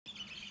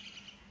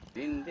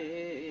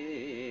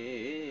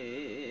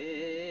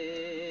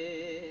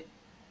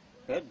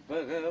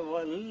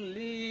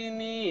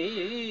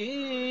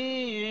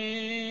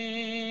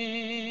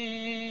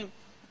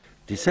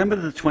December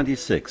the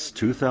 26th,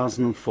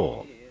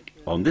 2004.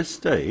 On this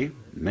day,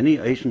 many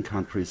Asian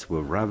countries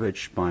were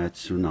ravaged by a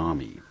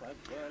tsunami.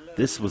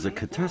 This was a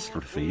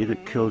catastrophe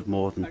that killed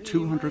more than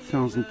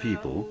 200,000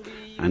 people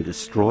and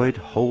destroyed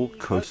whole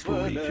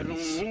coastal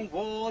regions.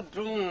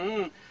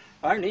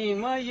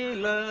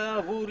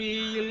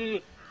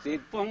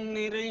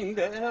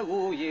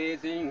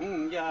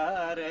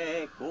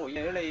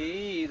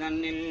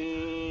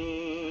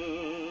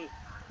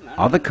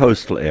 Other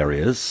coastal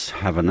areas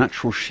have a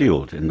natural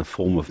shield in the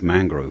form of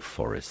mangrove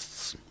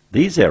forests.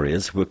 These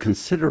areas were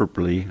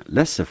considerably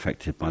less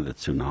affected by the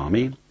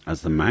tsunami,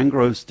 as the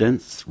mangrove's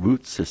dense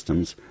root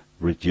systems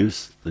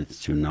reduced the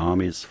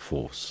tsunami's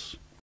force.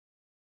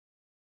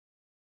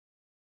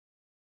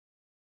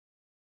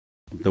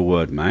 The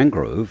word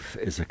mangrove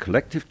is a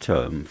collective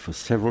term for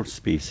several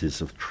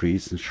species of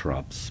trees and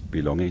shrubs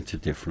belonging to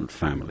different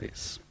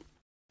families.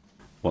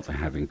 What they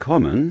have in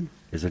common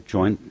is a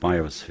joint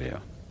biosphere,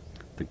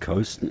 the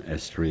coast and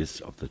estuaries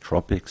of the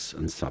tropics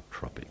and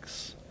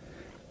subtropics.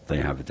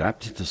 They have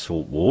adapted to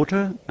salt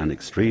water and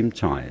extreme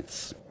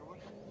tides.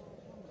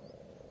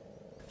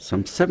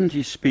 Some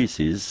 70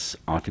 species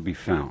are to be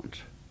found,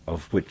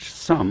 of which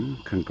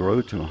some can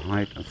grow to a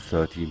height of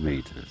 30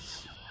 meters.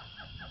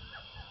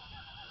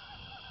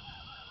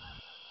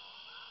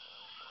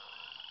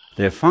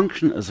 Their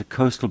function as a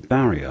coastal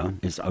barrier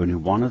is only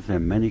one of their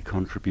many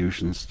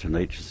contributions to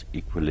nature's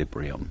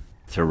equilibrium.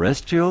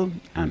 Terrestrial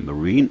and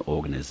marine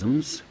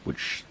organisms,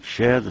 which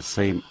share the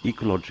same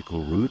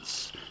ecological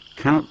roots,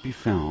 cannot be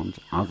found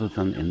other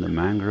than in the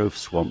mangrove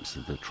swamps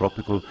of the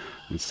tropical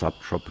and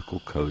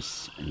subtropical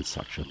coasts in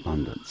such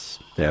abundance.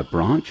 Their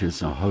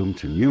branches are home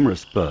to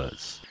numerous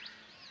birds.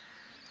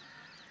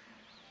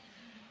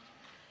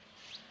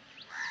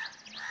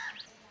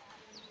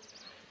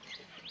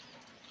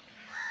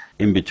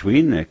 In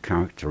between their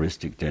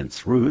characteristic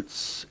dense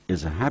roots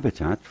is a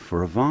habitat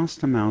for a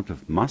vast amount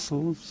of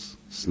mussels,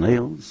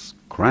 snails,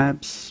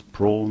 crabs,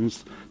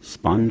 prawns,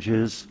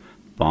 sponges,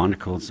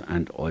 barnacles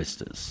and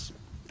oysters.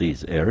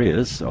 These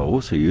areas are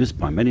also used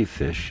by many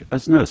fish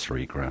as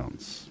nursery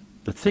grounds.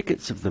 The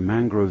thickets of the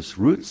mangrove's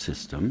root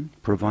system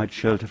provide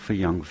shelter for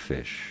young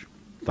fish.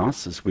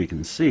 Thus, as we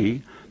can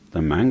see,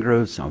 the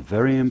mangroves are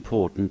very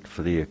important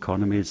for the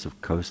economies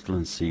of coastal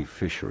and sea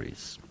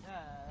fisheries.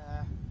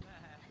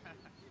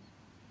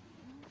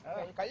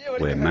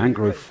 Where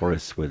mangrove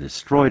forests were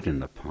destroyed in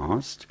the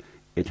past,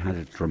 it had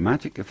a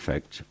dramatic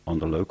effect on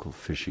the local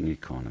fishing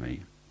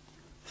economy.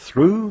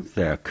 Through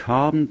their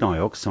carbon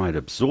dioxide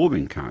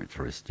absorbing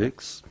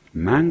characteristics,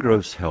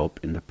 mangroves help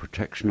in the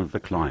protection of the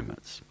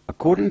climate.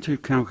 According to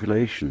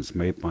calculations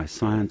made by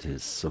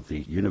scientists of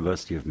the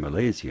University of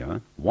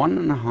Malaysia,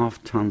 1.5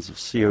 tons of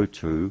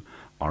CO2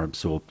 are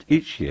absorbed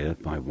each year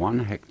by 1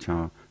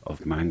 hectare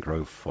of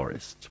mangrove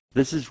forest.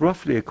 This is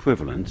roughly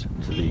equivalent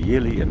to the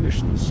yearly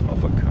emissions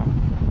of a car.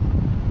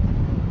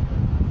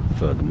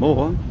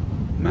 Furthermore,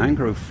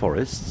 mangrove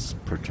forests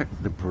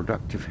protect the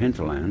productive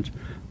hinterland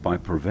by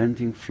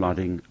preventing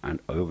flooding and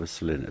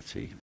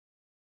over-salinity.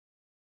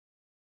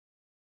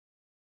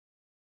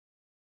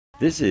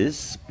 This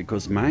is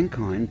because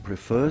mankind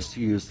prefers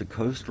to use the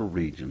coastal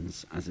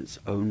regions as its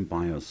own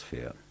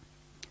biosphere.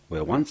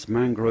 Where once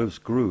mangroves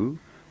grew,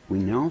 we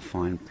now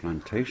find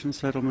plantation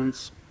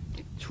settlements,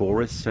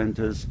 tourist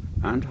centres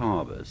and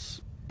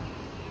harbours.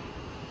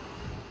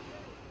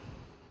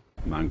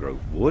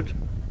 Mangrove wood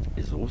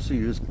is also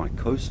used by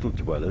coastal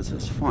dwellers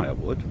as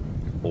firewood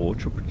or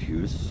to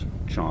produce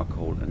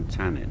charcoal and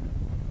tannin.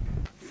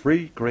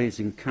 Free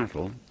grazing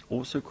cattle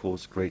also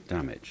cause great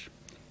damage,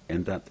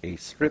 in that they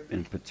strip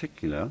in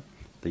particular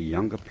the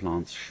younger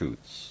plant's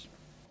shoots.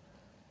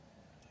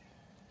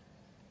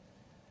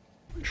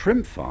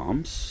 Shrimp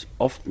farms,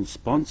 often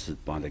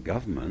sponsored by the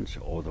government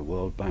or the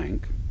World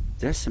Bank,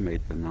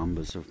 decimate the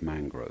numbers of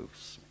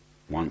mangroves.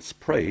 Once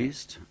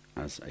praised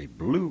as a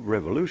blue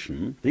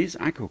revolution, these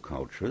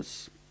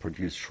aquacultures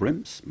produce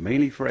shrimps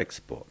mainly for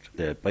export,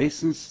 their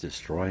basins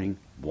destroying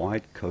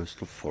wide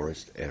coastal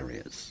forest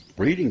areas.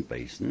 Breeding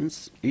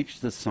basins,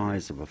 each the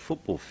size of a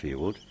football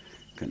field,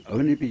 can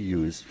only be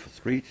used for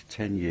 3 to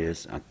 10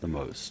 years at the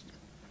most.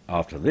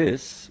 After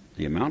this,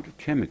 the amount of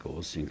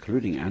chemicals,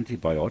 including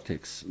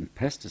antibiotics and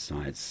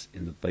pesticides,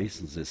 in the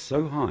basins is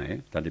so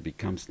high that it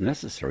becomes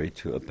necessary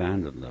to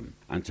abandon them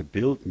and to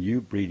build new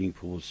breeding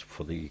pools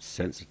for the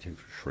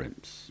sensitive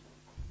shrimps.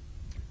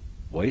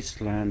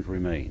 Wasteland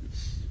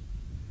remains.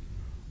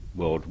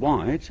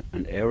 Worldwide,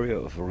 an area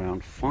of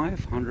around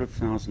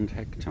 500,000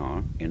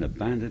 hectares in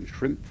abandoned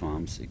shrimp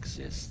farms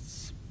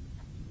exists.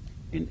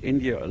 In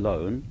India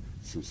alone,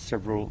 some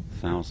several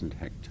thousand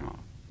hectares.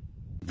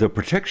 The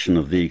protection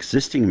of the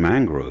existing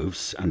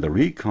mangroves and the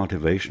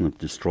recultivation of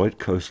destroyed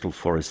coastal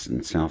forests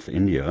in South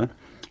India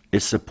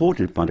is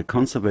supported by the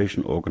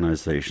conservation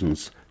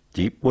organizations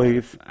Deep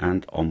Wave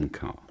and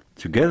OMCAR.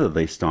 Together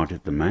they started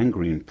the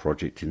Mangreen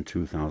project in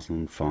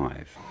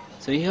 2005.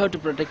 So you have to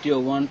protect your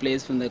own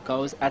place from the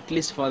cows at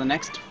least for the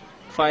next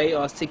 5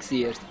 or 6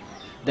 years.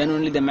 Then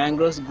only the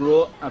mangroves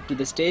grow up to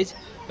the stage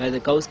where the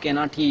cows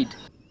cannot eat.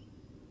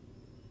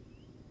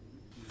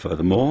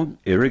 Furthermore,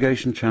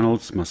 irrigation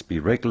channels must be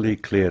regularly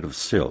cleared of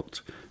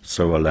silt,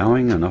 so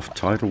allowing enough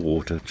tidal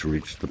water to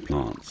reach the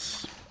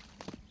plants.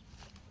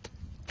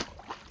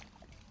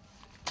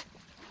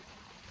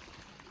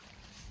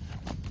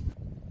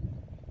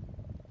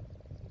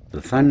 The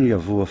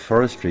Thanjavur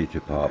Forestry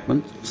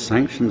Department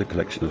sanctioned the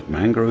collection of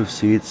mangrove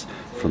seeds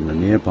from the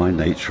nearby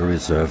nature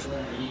reserve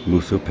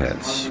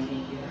Muthupets.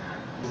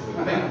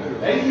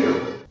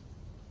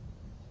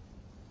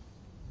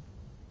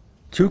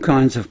 Two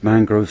kinds of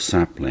mangrove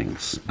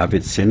saplings,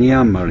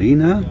 Avicennia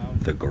marina,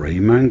 the grey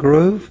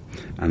mangrove,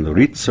 and the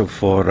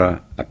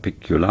Rhizophora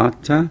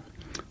apiculata,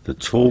 the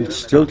tall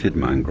stilted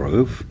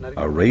mangrove,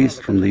 are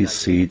raised from these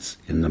seeds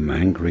in the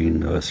Mangreen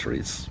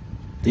nurseries.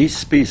 These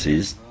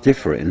species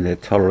differ in their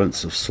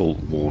tolerance of salt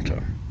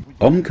water.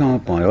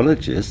 Omkar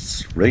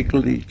biologists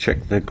regularly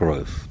check their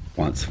growth,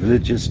 whilst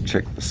villagers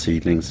check the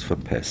seedlings for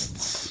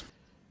pests.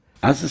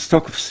 As the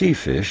stock of sea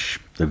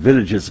fish, the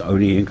villagers'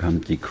 only income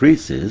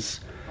decreases,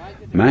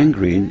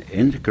 Mangreen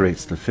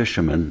integrates the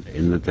fishermen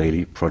in the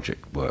daily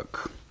project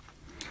work.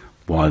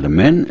 While the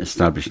men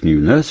establish new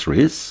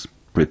nurseries,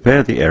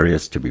 prepare the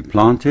areas to be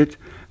planted,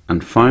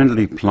 and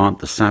finally plant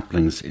the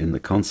saplings in the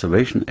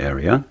conservation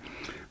area,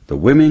 the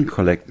women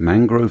collect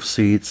mangrove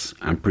seeds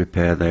and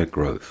prepare their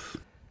growth.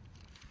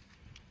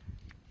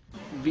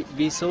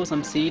 We sow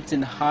some seeds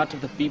in the heart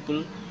of the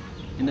people,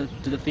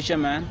 to the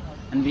fishermen,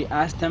 and we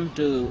ask them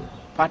to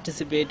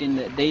participate in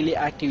the daily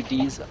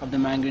activities of the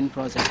Mangreen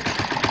project.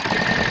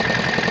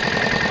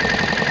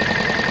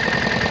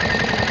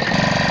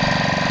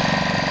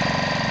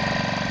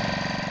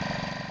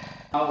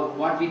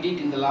 What we did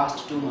in the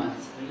last 2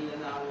 months.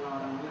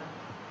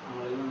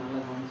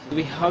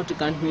 We have to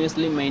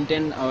continuously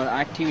maintain our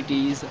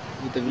activities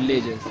with the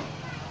villagers.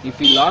 If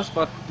we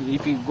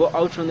go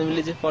out from the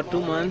villages for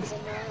 2 months,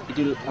 it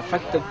will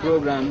affect the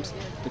programs,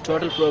 the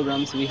total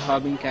programs we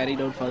have been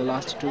carried out for the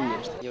last 2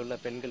 years.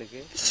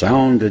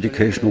 Sound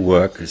educational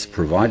work is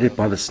provided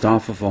by the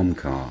staff of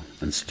Omkar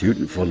and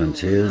student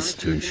volunteers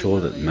to ensure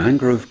that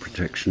mangrove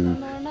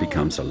protection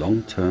becomes a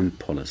long-term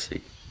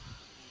policy.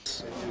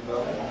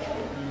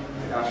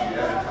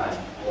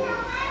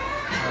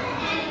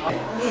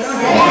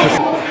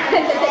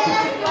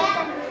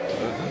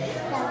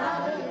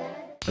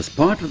 As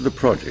part of the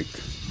project,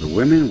 the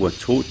women were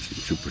taught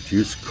to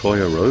produce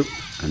coir rope,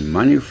 and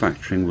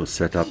manufacturing was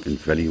set up in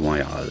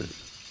Veliwayal.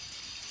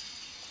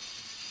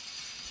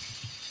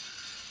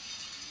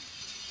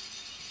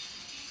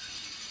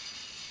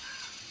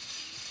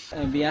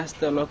 We asked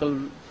the local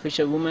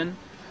fisherwomen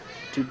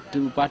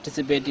to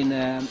participate in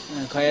a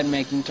coir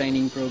making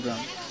training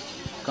program.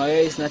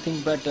 Coir is nothing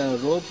but a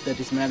rope that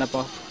is made up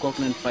of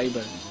coconut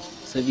fiber.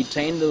 So we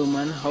trained the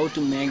women how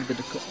to make the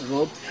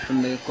rope from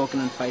the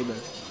coconut fiber.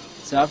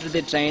 So after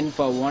they trained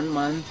for 1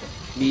 month,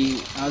 we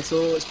also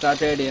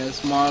started a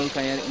small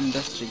coir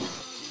industry.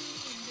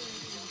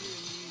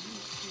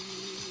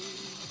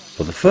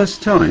 For the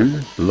first time,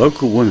 the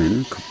local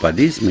women could by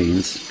these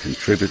means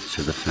contribute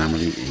to the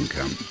family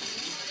income.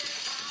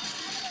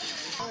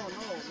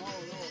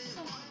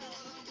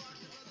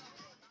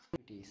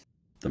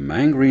 The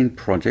Mangreen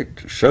project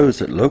shows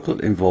that local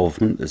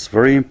involvement is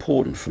very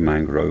important for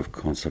mangrove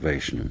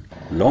conservation.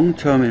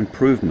 Long-term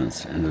improvements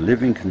in the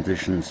living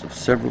conditions of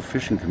several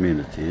fishing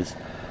communities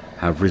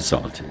have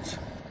resulted.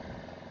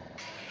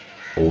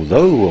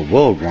 Although a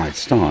worldwide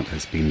start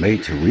has been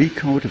made to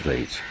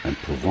recultivate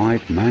and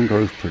provide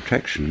mangrove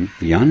protection,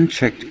 the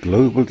unchecked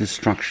global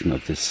destruction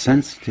of this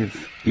sensitive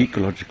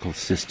ecological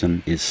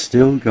system is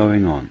still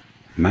going on.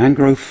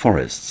 Mangrove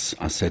forests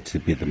are said to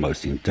be the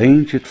most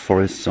endangered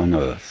forests on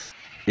Earth.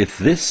 If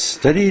this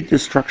steady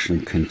destruction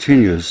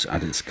continues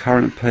at its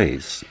current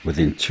pace,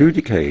 within 2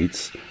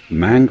 decades,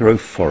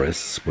 mangrove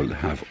forests will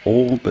have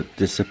all but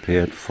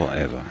disappeared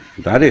forever.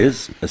 That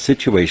is, a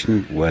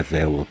situation where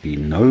there will be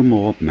no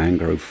more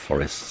mangrove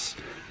forests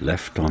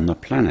left on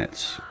the planet.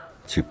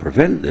 To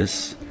prevent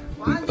this,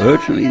 we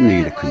urgently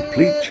need a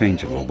complete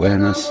change of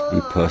awareness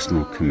and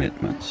personal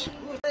commitment.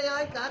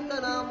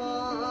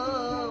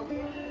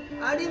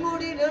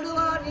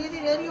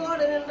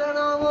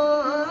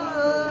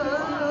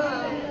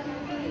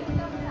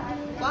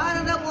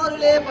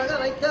 பக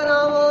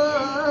வைத்தராமோ